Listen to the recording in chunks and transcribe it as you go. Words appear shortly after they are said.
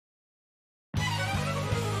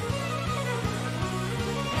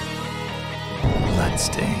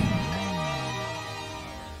bloodstained.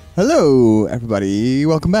 Hello, everybody.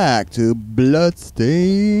 Welcome back to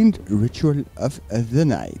Bloodstained Ritual of the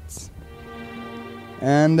Night.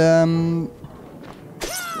 And, I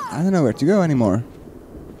don't know where to go anymore.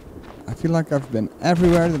 I feel like I've been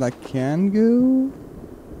everywhere that I can go.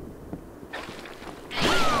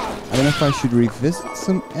 I don't know if I should revisit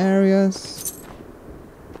some areas.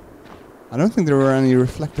 I don't think there were any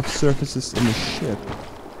reflective surfaces in the ship,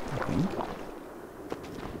 I think.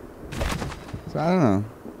 So I don't know.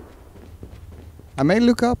 I may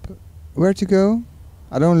look up where to go.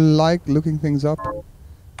 I don't like looking things up.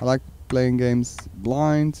 I like playing games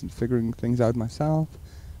blind and figuring things out myself.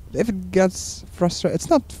 But if it gets frustrating, it's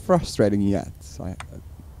not frustrating yet.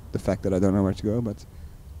 The fact that I don't know where to go, but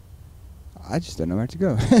I just don't know where to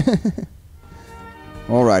go.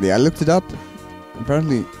 Alrighty, I looked it up.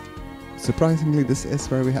 Apparently, surprisingly, this is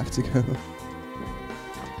where we have to go.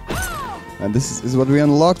 And this is what we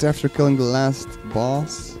unlocked after killing the last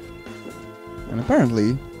boss. And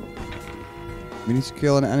apparently, we need to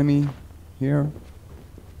kill an enemy here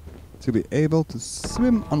to be able to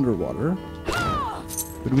swim underwater.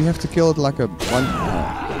 But we have to kill it like a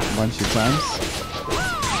bunch of times.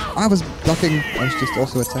 I was blocking, I was just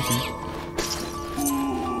also attacking.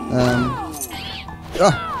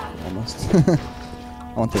 Almost.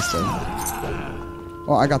 I want this though.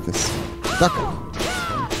 Oh, I got this. Duck!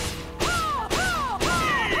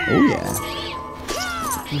 Oh yeah.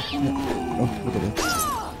 Oh, look at it.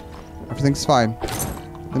 Everything's fine.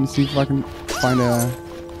 Let me see if I can find a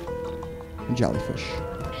jellyfish.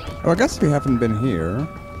 Oh, I guess we haven't been here.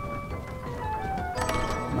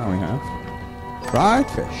 Now we have. Fried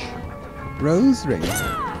fish. Rose ring.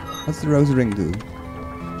 What's the rose ring do?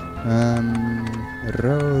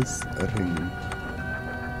 Rose ring.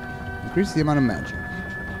 Increase the amount of magic.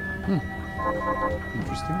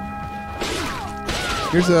 Interesting.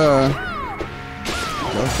 Here's a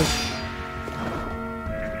jellyfish.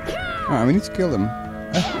 Oh, we need to kill them.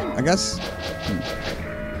 I guess.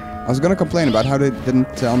 I was gonna complain about how they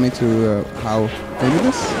didn't tell me to how to do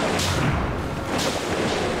this.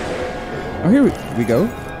 Oh, here we go.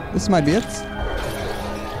 This might be it.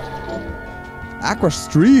 Aqua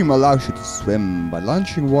Stream allows you to swim by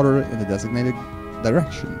launching water in the designated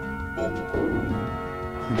direction.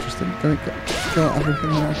 Interesting. Can we kill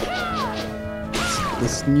everything here?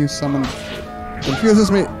 This new summon confuses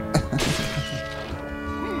me.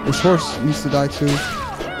 This horse needs to die too.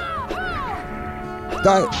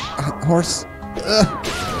 Die, horse. There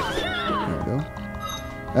we go.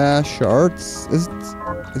 Shorts. Is it?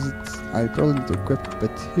 I probably need to equip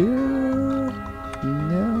it here.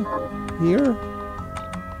 No, here.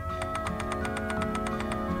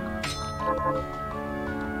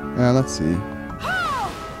 Let's see.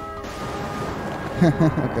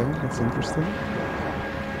 Okay, that's interesting.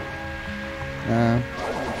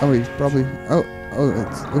 Oh, we probably. Oh,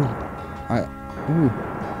 it's. Ooh,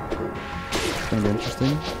 it's gonna be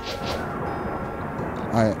interesting.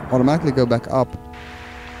 I automatically go back up.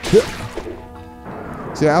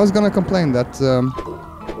 So yeah, I was gonna complain that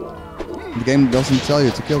the game doesn't tell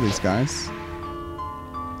you to kill these guys.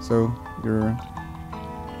 So you're.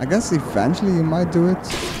 I guess eventually you might do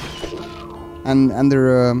it. And the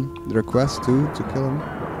request too to kill him.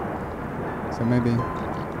 So maybe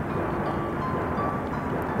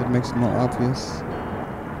that makes it more obvious.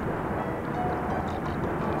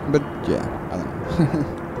 But yeah, I don't know.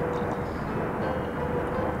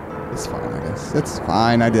 It's fine, I guess. It's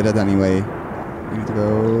fine, I did it anyway. We need to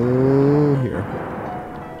go here.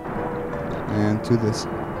 And to this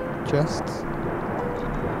chest.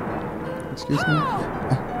 Excuse me.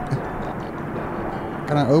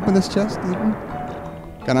 Can I open this chest even?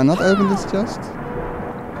 Can I not open this chest?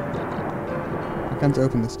 I can't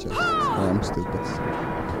open this chest. Oh, I'm stupid.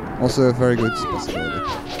 Also a very good possibility.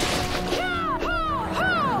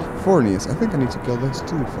 Fornius. I think I need to kill those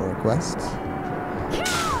two for a quest.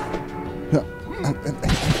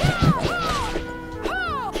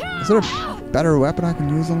 Is there a better weapon I can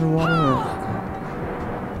use underwater?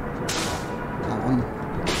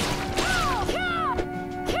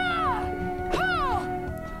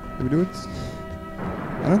 Or did we do it?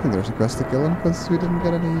 I don't think there's a quest to kill him because we didn't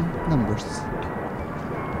get any numbers.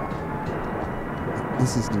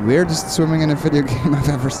 This is the weirdest swimming in a video game I've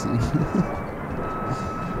ever seen.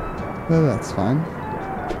 Well, that's fine.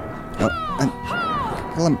 Oh, and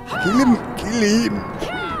kill him! Kill him! Kill him!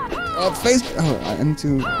 Oh, face! Oh, I need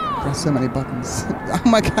to press so many buttons. Oh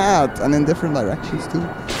my god! And in different directions too.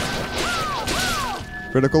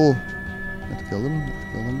 Critical. Let's kill him. Let's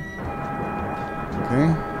kill him. Okay,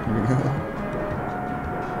 here we go.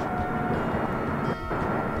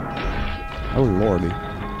 Oh lordy.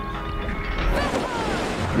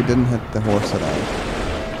 We didn't hit the horse at all.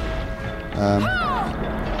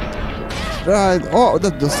 Right. Oh,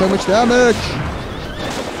 that does so much damage!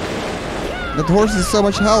 That horse is so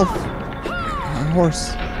much health.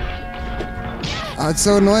 Horse. Oh, it's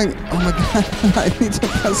so annoying. Oh my god. I need to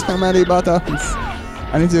press so many buttons.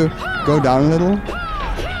 I need to go down a little.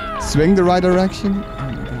 Swing the right direction. Oh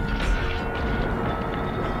my god.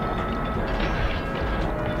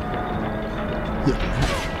 Yeah.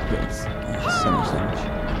 Great. Oh, so much damage.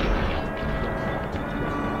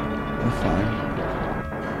 I'm fine.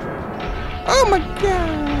 Oh my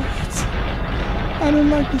god! I don't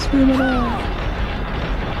like this room at all.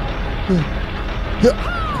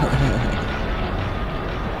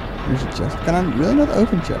 Here's a chest. Can I really not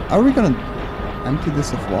open chest? Are we gonna empty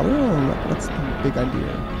this of water, or what's the big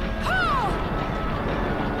idea?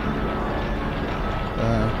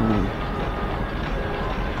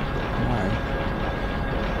 Why?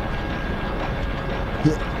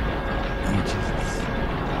 Oh Jesus!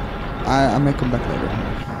 I may come back later.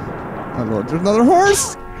 Oh lord, there's another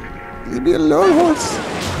horse! Leave me alone, horse!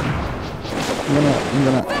 I'm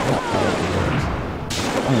gonna...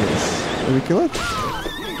 Oh yes. Did we kill it?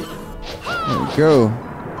 There we go.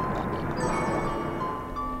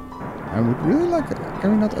 I would really like it.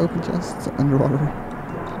 Can we not open chests underwater?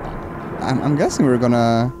 I'm guessing we're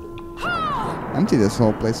gonna empty this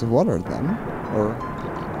whole place of water then. Or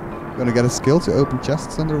gonna get a skill to open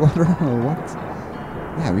chests underwater or what?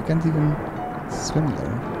 Yeah, we can't even swim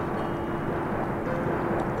there.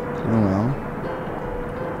 Oh well.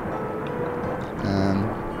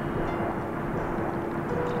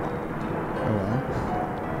 Oh well.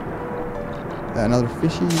 Another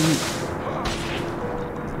fishy.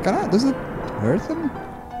 Does it hurt him?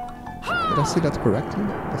 Did I see that correctly?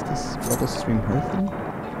 Does this bubble stream hurt him?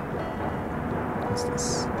 What's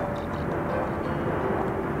this?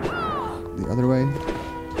 The other way?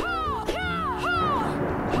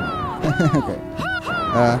 Okay.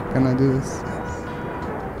 Can I do this?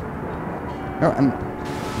 Oh, and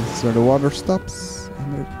this is where the water stops.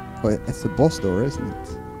 And well, it's the boss door, isn't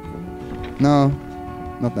it? No,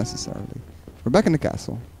 not necessarily. We're back in the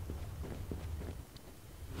castle.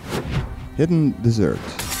 Hidden dessert.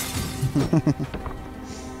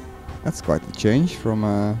 That's quite a change from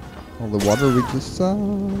all the water we just saw.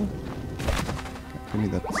 Give me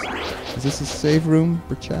that. Is this a save room,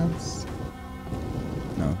 perchance?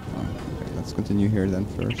 No. Oh, okay, let's continue here then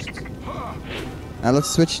first. And let's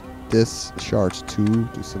switch this shard to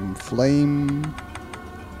some flame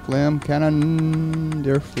cannon.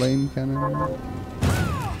 Their flame cannon.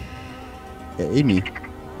 Yeah, Amy.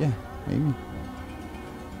 Yeah, Amy.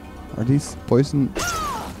 Are these poison?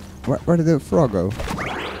 Where did the frog go?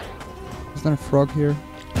 Is there a frog here?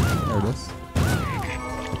 There it is.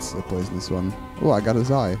 It's a poisonous one. Oh, I got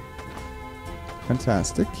his eye.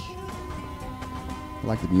 Fantastic. I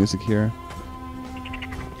like the music here.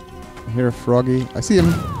 I hear a froggy. I see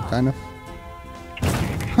him, kind of.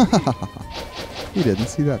 He didn't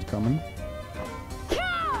see that coming.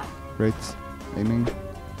 Great. Aiming.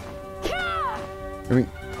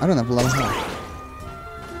 I don't have a lot of health.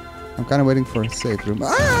 I'm kind of waiting for a safe room.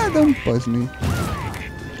 Ah, don't poison me.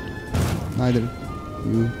 Neither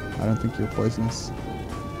you. I don't think you're poisonous.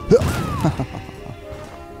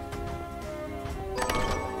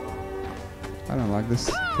 I don't like this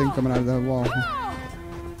thing coming out of the wall.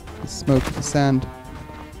 The smoke, the sand.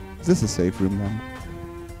 Is this a safe room then?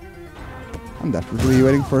 I'm definitely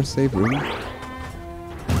waiting for a safe room.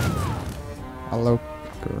 A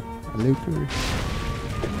loker.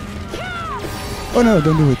 Oh no,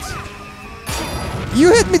 don't do it. You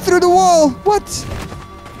hit me through the wall! What?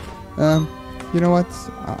 You know what?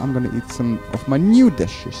 I'm gonna eat some of my new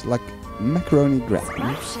dishes, like macaroni gravy.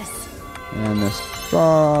 And a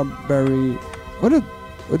strawberry...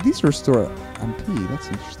 What these restore MP, that's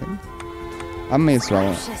interesting. I may as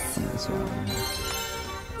well.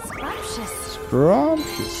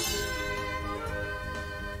 Scrumptious.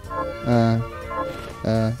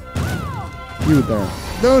 You there.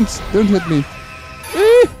 Don't hit me.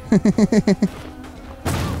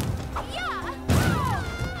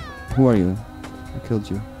 Who are you? I killed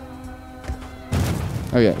you.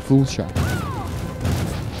 Oh yeah, full shot.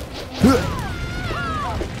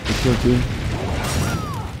 I killed you.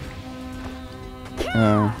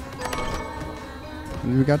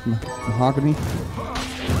 We got mahogany.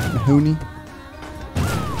 Mahoney.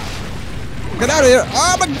 Get out of here!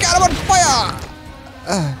 Oh my god, I'm on fire!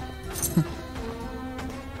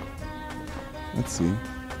 Let's see.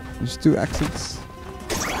 There's 2 exits.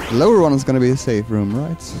 The lower one is gonna be a safe room,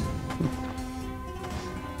 right?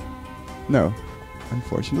 No.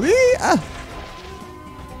 Unfortunately.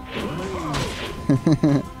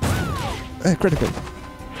 Critical. I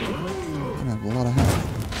have a lot of health.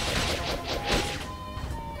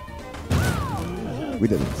 We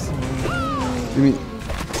did it. Give me.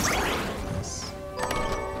 Yes.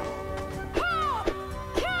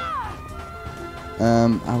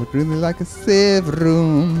 I would really like a save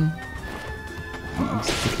room. I'm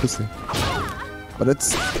such a pussy. But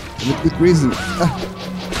it's with good reason.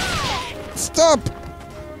 Stop!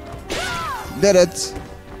 Did it!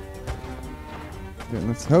 Okay,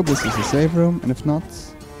 let's hope this is a save room, and if not,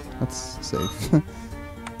 let's save.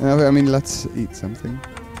 I mean, let's eat something.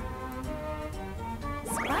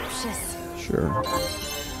 Scrumptious. Sure.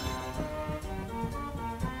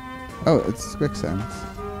 Oh, it's quicksand.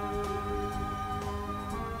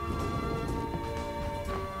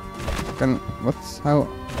 Can what's how?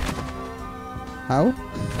 How?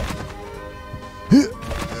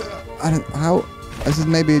 I don't. How? Is it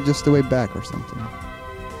maybe just the way back or something?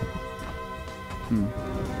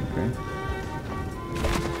 Okay.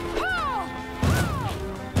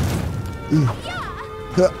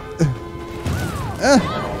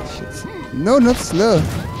 Shit. No, not slow.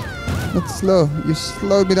 Not slow. You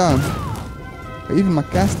slowed me down. Even my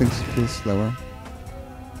casting feels slower.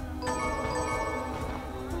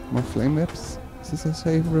 More flame whips. Is this a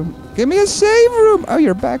save room? Give me a save room! Oh,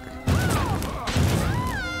 you're back.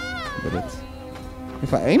 Did it.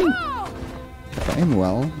 If I aim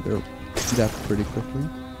well, they're dead pretty quickly.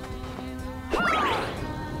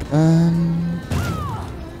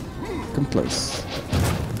 Come close.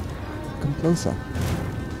 Come closer.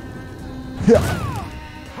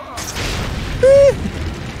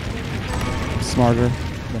 Smarter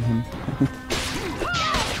than him.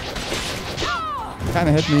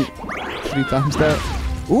 Kinda hit me 3 times there.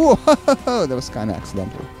 Ooh, that was kinda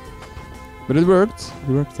accidental. But it worked.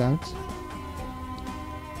 It worked out.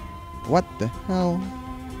 What the hell?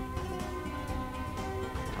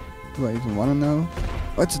 Do I even wanna know?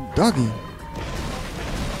 Oh, it's a doggy.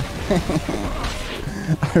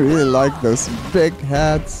 I really like those big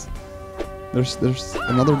heads. There's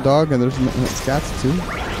another dog and there's cats too.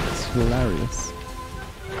 It's hilarious.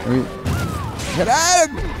 Can we hit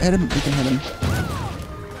him! Hit him! We can hit him.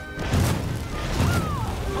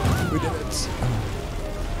 We did it.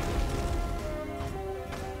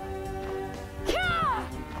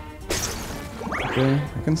 Okay,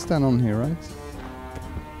 I can stand on here, right?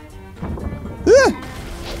 Ah!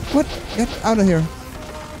 What? Get out of here!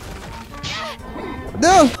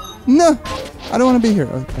 No! No! I don't want to be here.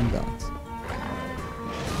 Oh, thank God.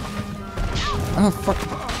 Oh, fuck.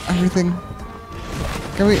 Everything.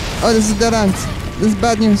 Can we... Oh, this is dead end. This is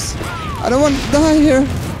bad news. I don't want to die here.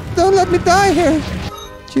 Don't let me die here.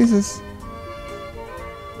 Jesus.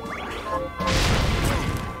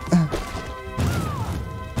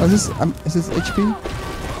 Oh, is this HP?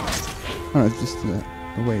 Oh, no, it's just a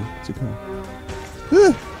way to go.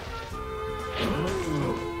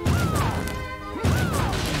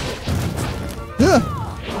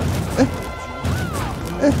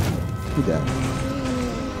 He died.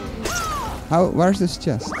 How? Where's this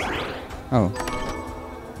chest? Oh.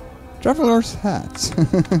 Traveler's hat.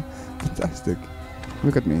 Fantastic.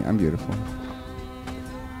 Look at me, I'm beautiful.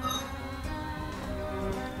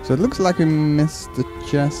 So it looks like we missed the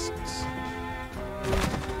chest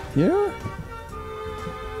here?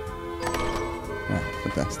 Yeah,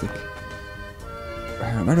 fantastic.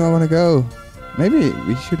 Where do I want to go? Maybe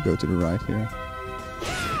we should go to the right here.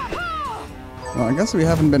 Well, I guess we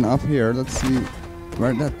haven't been up here. Let's see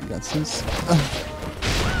where that gets us.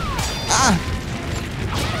 Ah!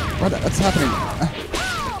 What's happening?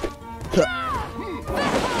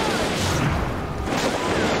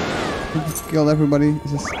 We just killed everybody.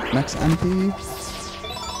 Is this max MP?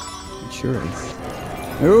 It sure is.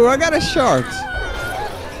 Ooh, I got a shard!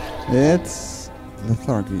 It's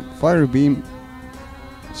lethargy. Fire beam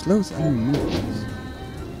slows enemy movement.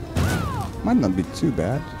 Might not be too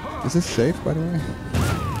bad. Is this safe, by the way?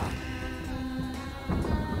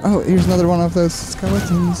 Oh, here's another one of those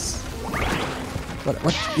skeletons.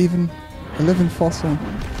 What even? A living fossil.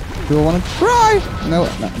 Do I want to try? No,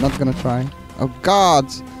 not gonna try. Oh God!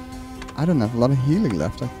 I don't have a lot of healing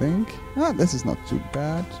left, I think. Ah, this is not too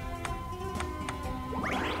bad.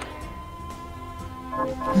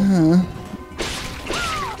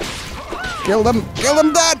 Kill them! Kill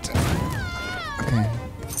them dead! Okay.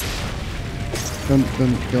 Don't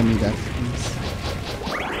kill me dead, please.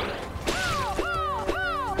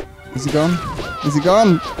 Is he gone? Is he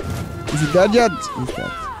gone? Is he dead yet? He's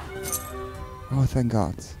dead. Oh, thank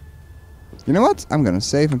God. You know what? I'm gonna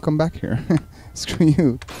save and come back here. Screw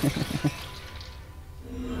you.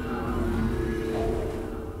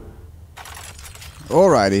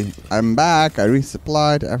 Alrighty, I'm back. I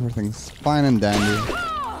resupplied. Everything's fine and dandy.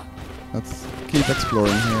 Let's keep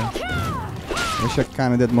exploring here. Wish I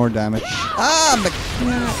kind of did more damage. Ah, my god!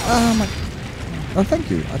 Oh my! Oh, thank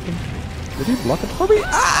you. I think did he block it for me?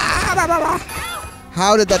 Ah! Blah, blah, blah.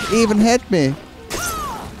 How did that even hit me?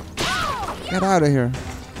 Get out of here,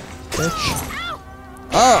 bitch!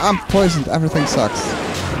 Oh, I'm poisoned. Everything sucks.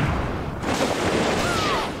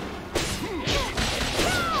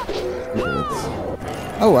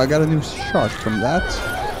 Oh, I got a new shot from that.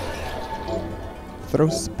 Throw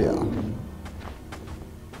spear.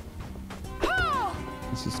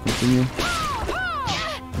 Let's just continue.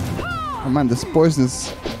 Oh man, this poison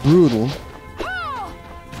is brutal.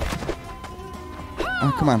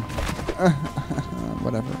 Oh, come on.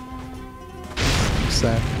 Whatever. I'm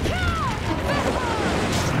sad.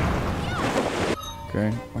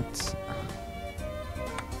 Okay, what?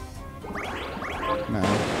 No.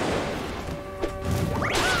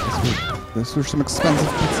 Those were some expensive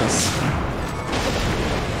pizzas.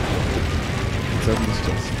 Let's open this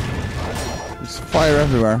chest. There's fire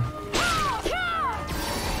everywhere.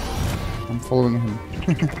 I'm following him.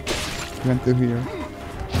 He went through here.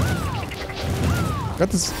 Got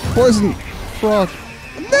this poison frog.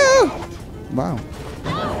 No! Wow.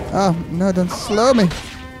 Oh, no, don't slow me.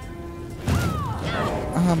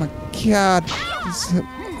 Oh my god.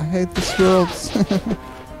 I hate this world.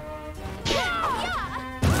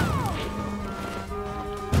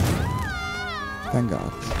 Thank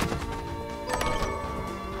God.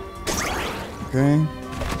 Okay.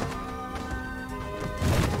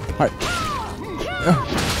 Hi.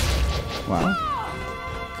 Wow.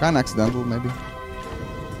 Kinda accidental, maybe.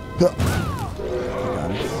 Got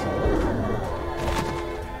it.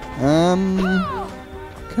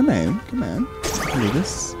 Come on, come on. Do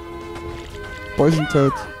this. Poison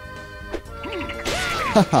toad.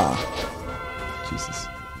 Haha. Jesus.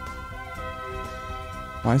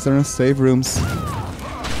 Why is there no save rooms?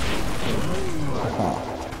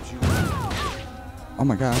 Oh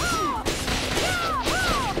my god.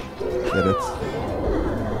 Get it.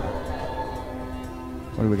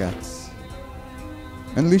 What do we got?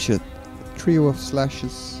 Unleash it. A trio of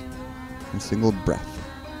slashes in single breath.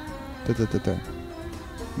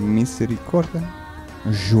 Misericordia.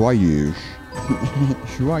 Joyeuse.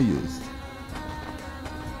 Joyeuse.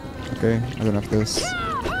 Okay, I don't have those.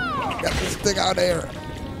 Get this thing out of here.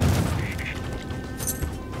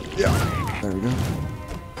 Yeah. There we go.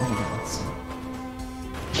 Oh my god.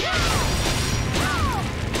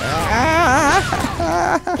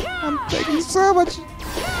 I'm taking so much.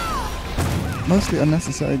 Mostly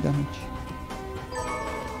unnecessary damage.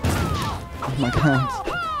 Oh my god.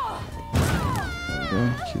 There we go.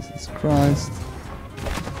 Jesus Christ.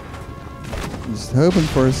 I'm just hoping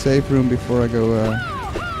for a safe room before I go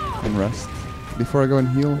and rest. Before I go and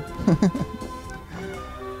heal.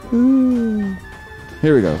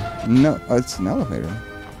 Here we go. No, oh, it's an elevator.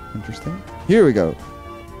 Interesting. Here we go.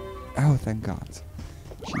 Oh, thank God.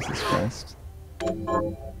 Jesus Christ.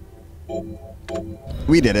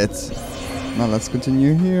 We did it. Now let's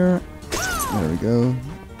continue here. There we go.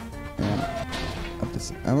 And up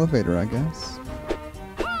this elevator, I guess.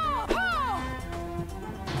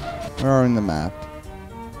 Where are in the map?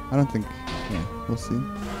 I don't think... Yeah, we'll see.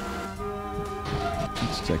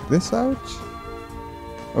 Let's check this out.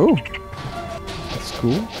 Oh! That's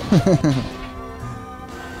cool.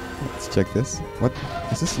 Let's check this. What?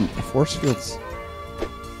 Is this a force field?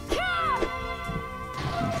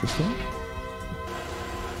 Interesting.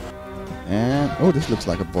 And... Oh, this looks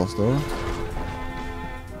like a boss door.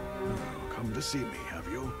 Come to see me, have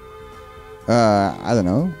you? I don't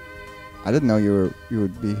know. I didn't know you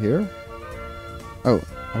would be here. Oh,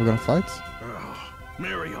 are we gonna fight?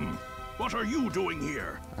 Miriam, what are you doing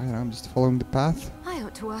here? I don't know, I'm just following the path. I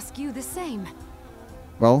ought to ask you the same.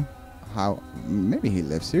 Well, how? Maybe he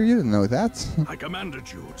lives here, you didn't know that. I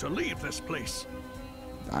commanded you to leave this place.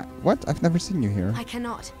 What? I've never seen you here. I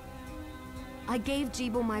cannot. I gave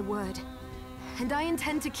Jeeble my word, and I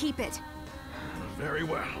intend to keep it. Very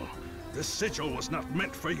well. This sigil was not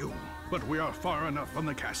meant for you, but we are far enough from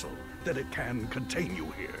the castle that it can contain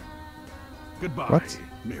you here. Goodbye, What?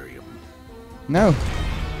 Miriam. No.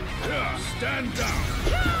 Stand down.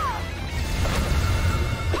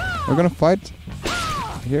 We're gonna fight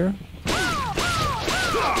here.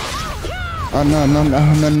 Oh no, no,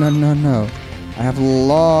 no, no, no, no, no. I have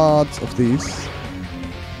lots of these.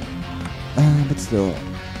 But still.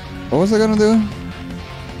 What was I gonna do?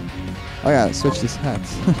 Oh yeah, switch these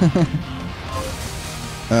hats.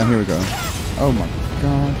 Here we go. Oh my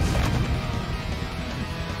god.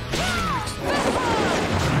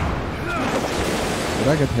 Did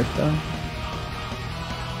I get hit there?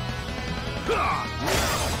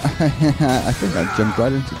 I think I jumped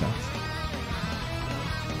right into that.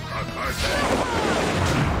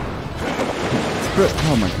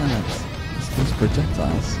 Oh my god. Those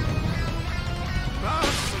projectiles.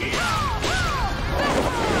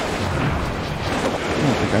 I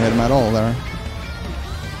don't think I hit him at all there.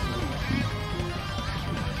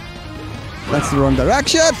 That's the wrong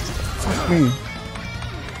direction! Fuck me.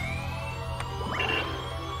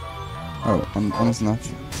 Oh, one's not.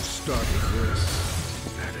 Start with this.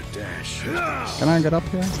 Add a dash. Can I get up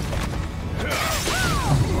here?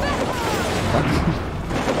 Fuck.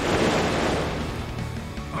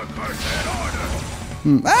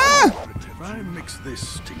 Ah! If I mix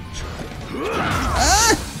this tincture.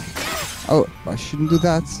 Ah! Oh, I shouldn't do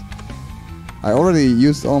that. I already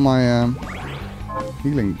used all my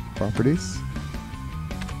healing properties.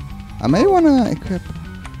 I may want to equip.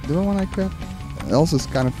 Do I want to equip? It also is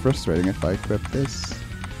kind of frustrating if I equip this.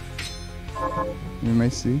 You may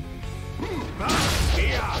see.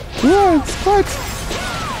 Yeah, it's quite.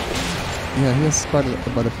 Yeah, he has quite a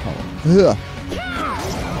bit of power. Ugh.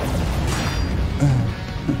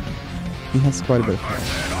 He has quite a bit of power.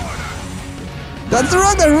 That's the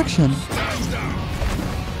wrong direction!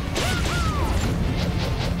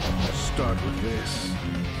 Start with this.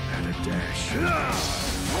 Add a dash.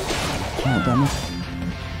 Oh, damn it.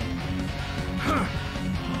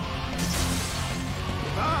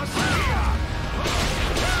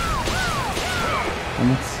 And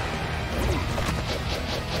it's...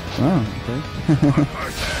 Oh, okay.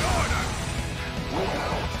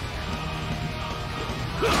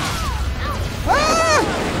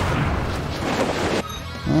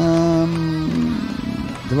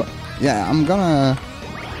 Yeah, I'm gonna...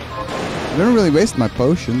 I don't really waste my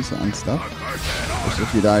potions and stuff. Because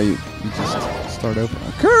if you die, you just start over.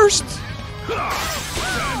 Cursed!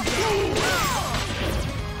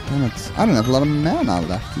 Damn it. I don't have a lot of mana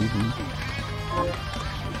left, even.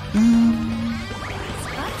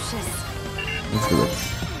 Let's do it.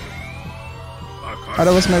 Oh,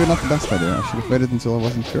 that was maybe not the best idea. I should have waited until I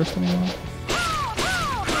wasn't cursed anymore.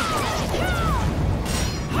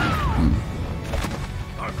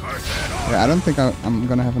 Yeah, I don't think I'm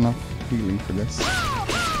gonna have enough healing for this.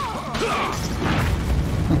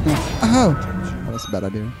 Oh! That was a bad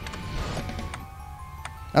idea.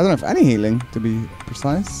 I don't have any healing, to be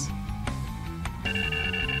precise.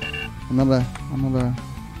 Another...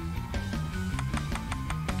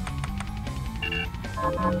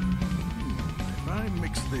 If I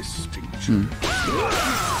mix this tincture.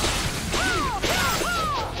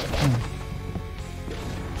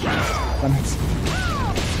 Damn it.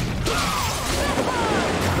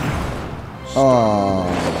 Oh.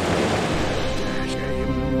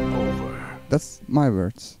 That's my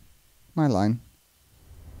words. My line.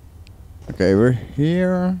 Okay, we're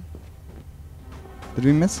here. Did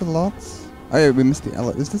we miss a lot? Oh yeah, we missed the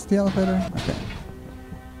elevator. Is this the elevator? Okay.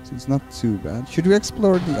 So it's not too bad. Should we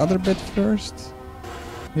explore the other bit first?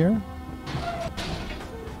 Here?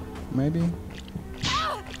 Maybe?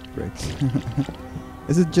 Great.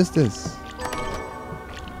 Is it just this?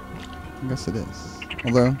 I guess it is.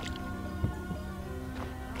 Although...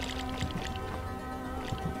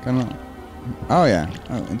 Oh yeah.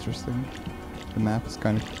 Oh, interesting. The map is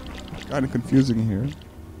kind of confusing here.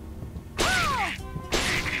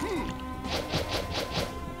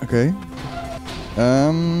 Okay.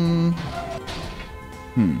 I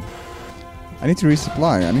need to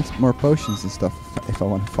resupply. I need more potions and stuff if I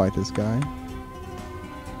want to fight this guy.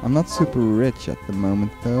 I'm not super rich at the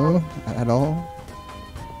moment though, at all.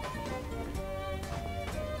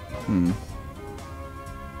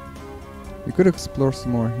 We could explore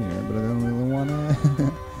some more here, but I don't really wanna.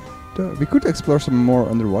 We could explore some more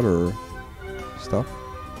underwater stuff.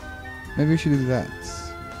 Maybe we should do that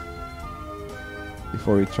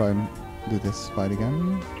before we try and do this fight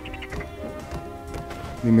again.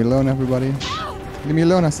 Leave me alone, everybody. Leave me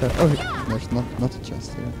alone, I said. Oh, there's not a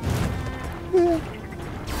chest here. Yeah.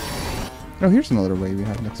 Oh, here's another way we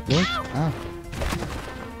haven't explored. Ah.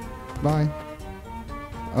 Bye.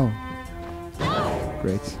 Oh.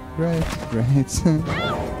 Great.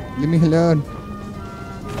 Leave me alone.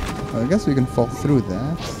 Well, I guess we can fall through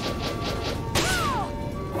that.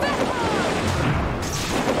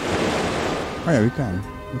 Oh yeah, we can.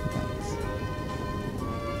 Look at that.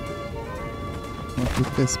 What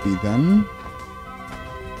would this be then?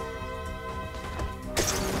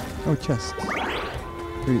 Oh, chest.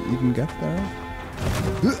 Can we even get there?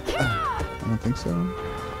 I don't think so.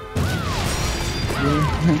 Really?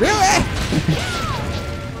 Really?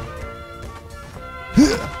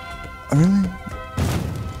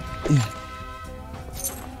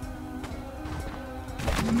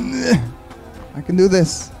 Yeah. I can do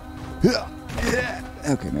this.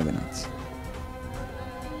 Okay, maybe not.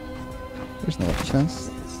 There's no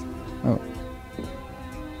chest. Oh.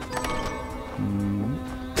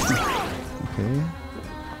 Okay.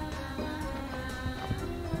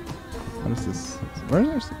 What is this? Where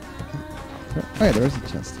is it? Oh yeah, there is a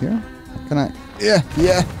chest here. Can I? Yeah! I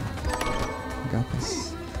got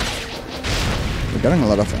this. We're getting a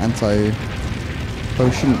lot of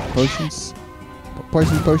poison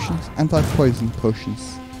potions. Anti-poison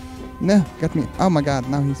potions. No, get me. Oh my god,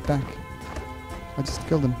 now he's back. I just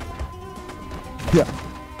killed him. Yeah.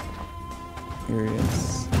 Here he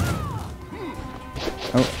is.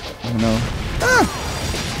 Oh no. Ah!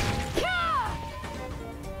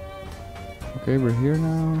 Okay, we're here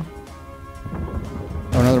now.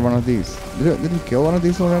 Oh, another one of these. Did we kill one of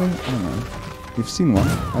these already? I don't know. You've seen one.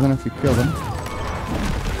 I don't know if you killed them.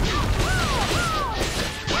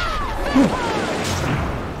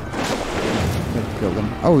 Kill them.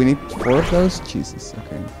 Oh, we need 4 of those? Jesus,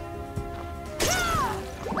 okay.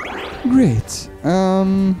 Great.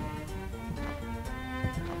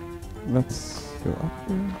 Let's go up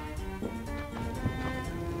here.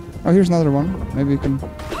 Oh, here's another one. Maybe you can...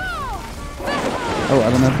 Oh, I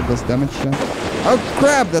don't know if it does damage yet. Oh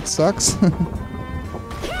crap, that sucks.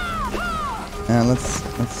 And let's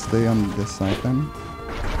stay on this side then.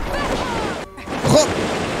 Oh!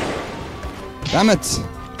 Damn it!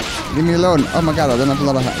 Leave me alone. Oh my god, I don't have a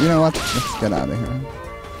lot of... You know what? Let's get out of here.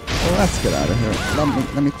 Oh, let's get out of here.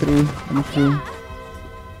 Let me through. Let me through.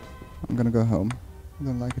 I'm gonna go home. I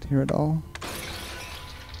don't like it here at all.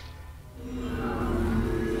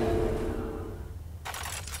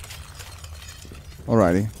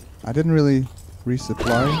 Alrighty. I didn't really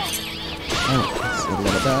resupply. Oh, let's get a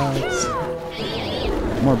lot of bats.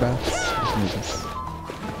 More bats. Let's need this.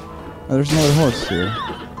 Oh, there's another horse here.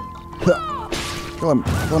 Kill him.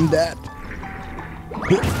 Kill him dead.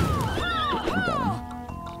 We got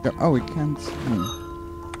him. Oh, we can't.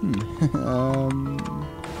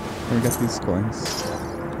 Can we get these coins?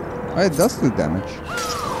 Oh, it does do damage.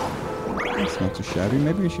 That's not too shabby.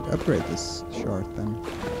 Maybe we should upgrade this shard then.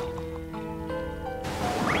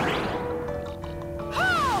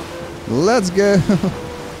 Let's go!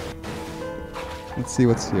 Let's see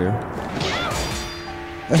what's here.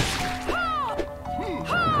 Okay.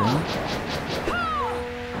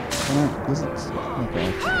 Is it? Oh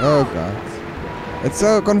god. Oh god. It's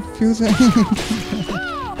so confusing.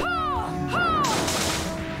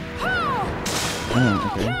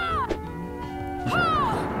 Oh, okay.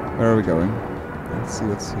 Where are we going? Let's see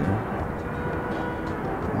what's here.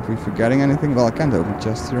 Are we forgetting anything? Well, I can't open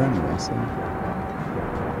chests here anyway, so...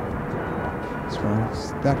 As far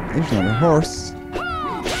as that, there's another horse.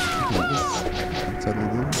 I'll totally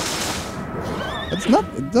do this. It's not,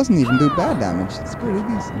 it doesn't even do bad damage, it's pretty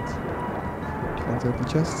decent. Can't open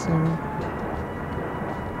chests here.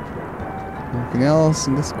 Anything else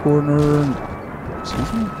in this corner?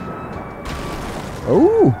 Excuse me?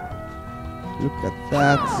 Oh! Look at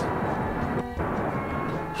that.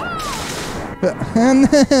 And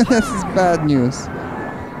this is bad news.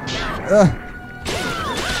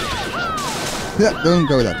 Don't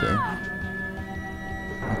go that way.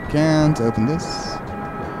 I can't open this,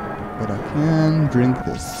 but I can drink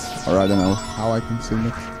this. Or I don't know how I consume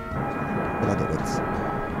it, but I did it.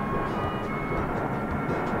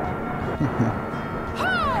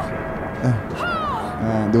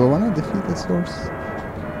 Do I want to defeat this horse? Do I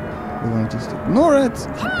want to just ignore it?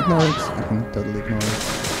 Ignore it. I can totally ignore it.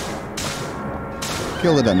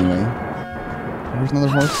 Kill it anyway. Here's another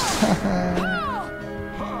horse.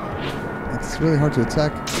 It's really hard to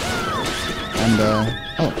attack. And,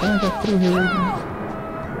 oh, can I get through here even?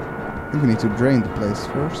 I think we need to drain the place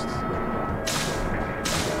first.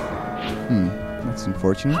 That's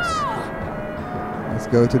unfortunate. Let's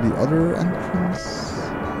go to the other entrance.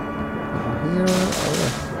 Over here. Oh,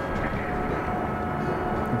 yeah.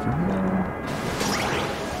 Over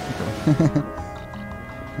here. Okay.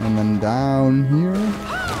 And then down here.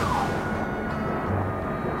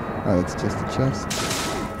 Oh, it's just a chest.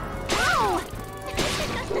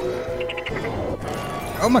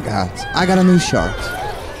 Oh my god, I got a new shard.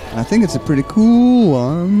 And I think it's a pretty cool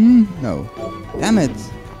one. No. Damn it.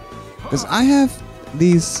 Because I have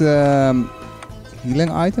these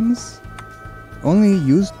healing items only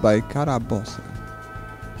used by Karabosse.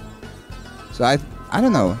 So I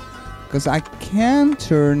don't know. Because I can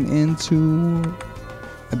turn into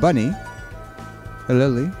a bunny. A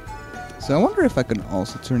lily. So I wonder if I can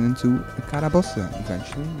also turn into a Karabosse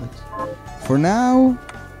eventually. But for now,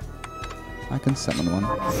 I can summon one.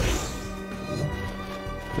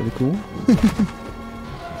 Pretty cool.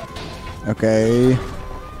 Okay.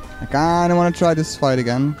 I kinda wanna try this fight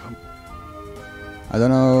again. I don't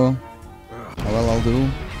know how well I'll do.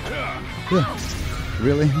 Yeah.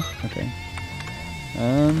 Really? Okay.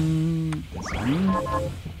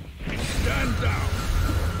 Stand down.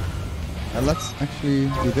 Let's actually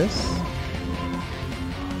do this.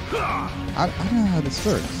 I don't know how this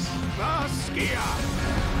works.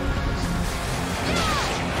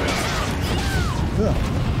 Ugh.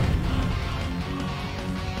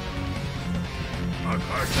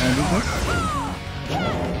 Can I do this?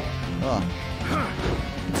 Oh.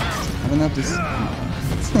 I don't know if this... I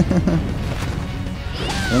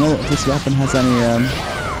don't know if this weapon has any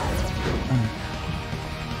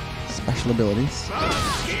special abilities.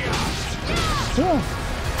 Yeah.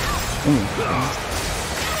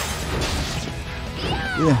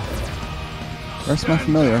 Yeah. Where's my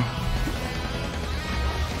familiar?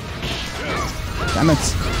 Damn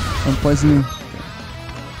it! Don't poison me.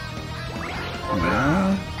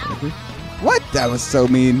 Yeah. What? That was so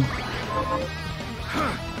mean.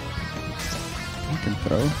 I can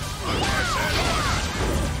throw.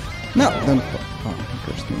 No, don't. Oh, he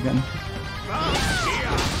cursed me again.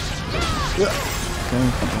 Okay,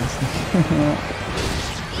 fantastic.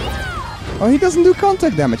 Oh, he doesn't do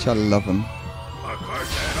contact damage. I love him.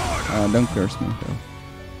 Don't curse me, though.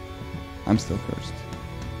 I'm still cursed.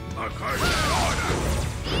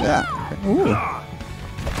 Yeah. Okay. Ooh.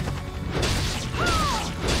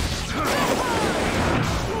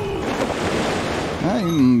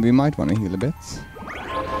 We might want to heal a bit.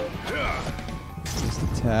 Just a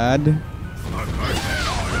tad.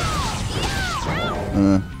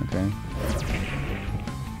 Okay.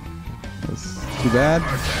 That's too bad.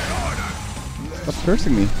 Stop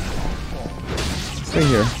cursing me. Stay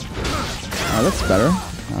here. Oh, that's better.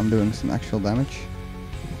 I'm doing some actual damage.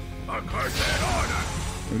 Can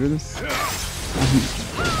we do this?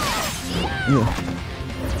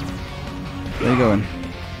 Where are you going?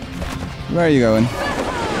 Where are you going?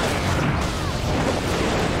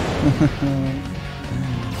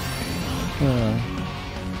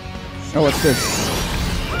 Oh, what's this?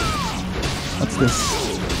 What's this?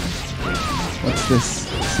 What's this?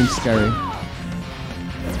 Seems scary.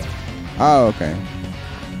 Oh, okay.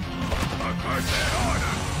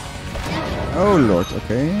 Oh lord,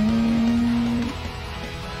 okay.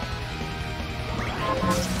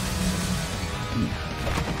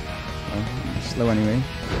 Oh, slow anyway.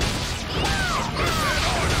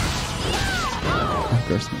 Oh,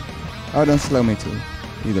 curse me. Oh, don't slow me too,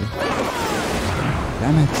 either.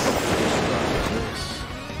 Damn it.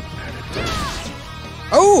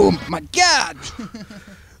 Oh my god!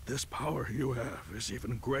 This power you have is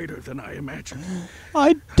even greater than I imagined.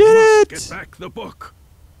 I did it! Get back the book.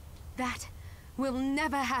 That will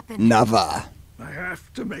never happen. Never. I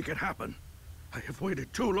have to make it happen. I have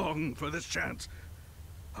waited too long for this chance.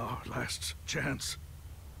 Our last chance.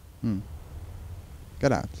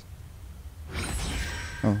 Get out.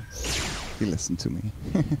 Oh, he listened to me.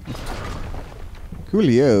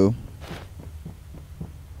 Coolio.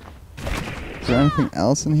 Is there anything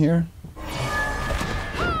else in here?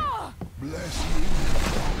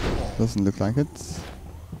 Doesn't look like it.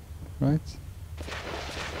 Right?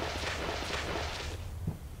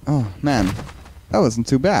 Oh man, that wasn't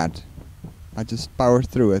too bad. I just powered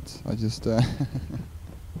through it. I just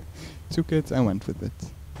took it and went with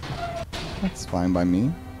it. That's fine by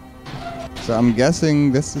me. So I'm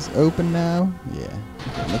guessing this is open now? Yeah.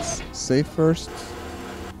 Okay, let's save first.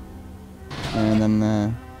 And then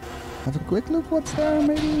have a quick look what's there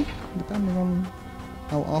maybe? Depending on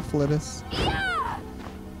how awful it is.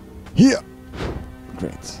 Yeah!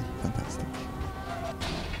 Great. Fantastic.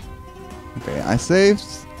 Okay, I saved.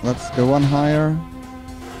 Let's go one higher.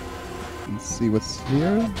 And see what's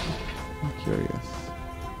here. I'm curious.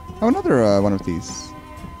 Oh, another one of these.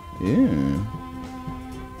 Yeah.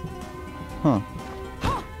 Huh.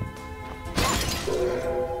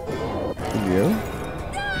 Video.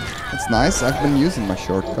 That's nice. I've been using my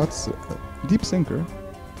shortcuts. Deep sinker.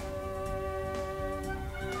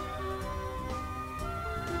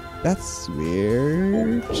 That's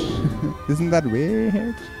weird. Isn't that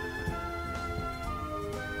weird?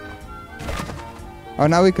 Oh,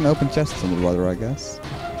 now we can open chests underwater, I guess.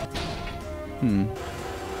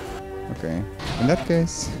 Okay. In that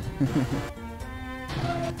case...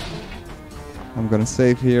 I'm gonna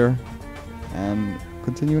save here and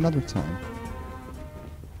continue another time.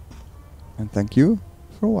 And thank you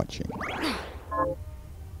for watching.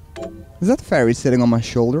 Is that fairy sitting on my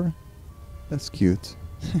shoulder? That's cute.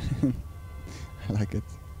 I like it.